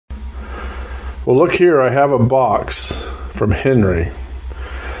Well, look here, I have a box from Henry.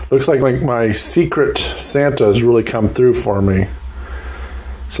 Looks like my secret Santa has really come through for me.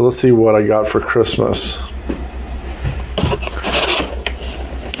 So let's see what I got for Christmas.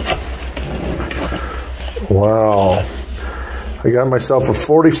 Wow. I got myself a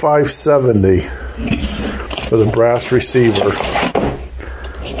 4570 with a brass receiver.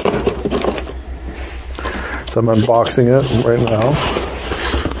 So I'm unboxing it right now.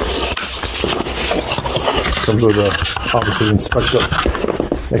 Comes with a, obviously inspect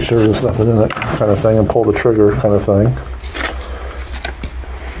it, make sure there's nothing in it kind of thing, and pull the trigger kind of thing.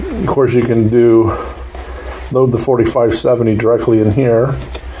 Of course you can load the 4570 directly in here,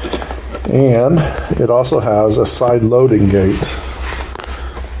 and it also has a side loading gate.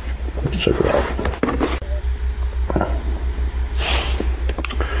 Let's check it out.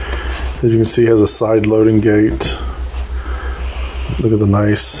 As you can see, it has a side loading gate. Look at the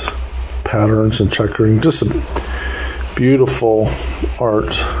nice patterns and checkering, just a beautiful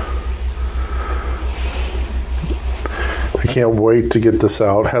art. I can't wait to get this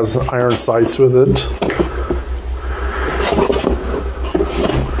out. It has iron sights with it.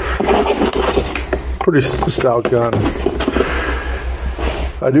 Pretty stout gun.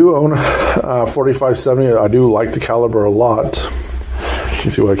 I do own a 4570. I do like the caliber a lot. You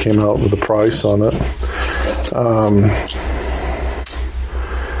can see what I came out with the price on it.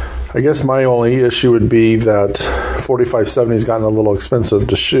 I guess my only issue would be that 4570 has gotten a little expensive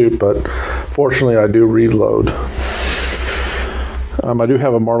to shoot, but fortunately I do reload. I do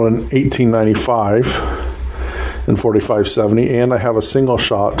have a Marlin 1895 in 4570, and I have a single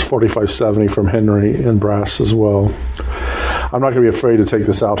shot 4570 from Henry in brass as well. I'm not going to be afraid to take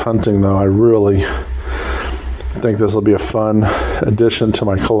this out hunting though. I really think this will be a fun addition to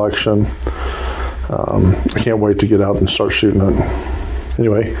my collection. I can't wait to get out and start shooting it.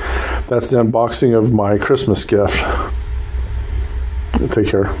 Anyway, that's the unboxing of my Christmas gift. Take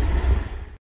care.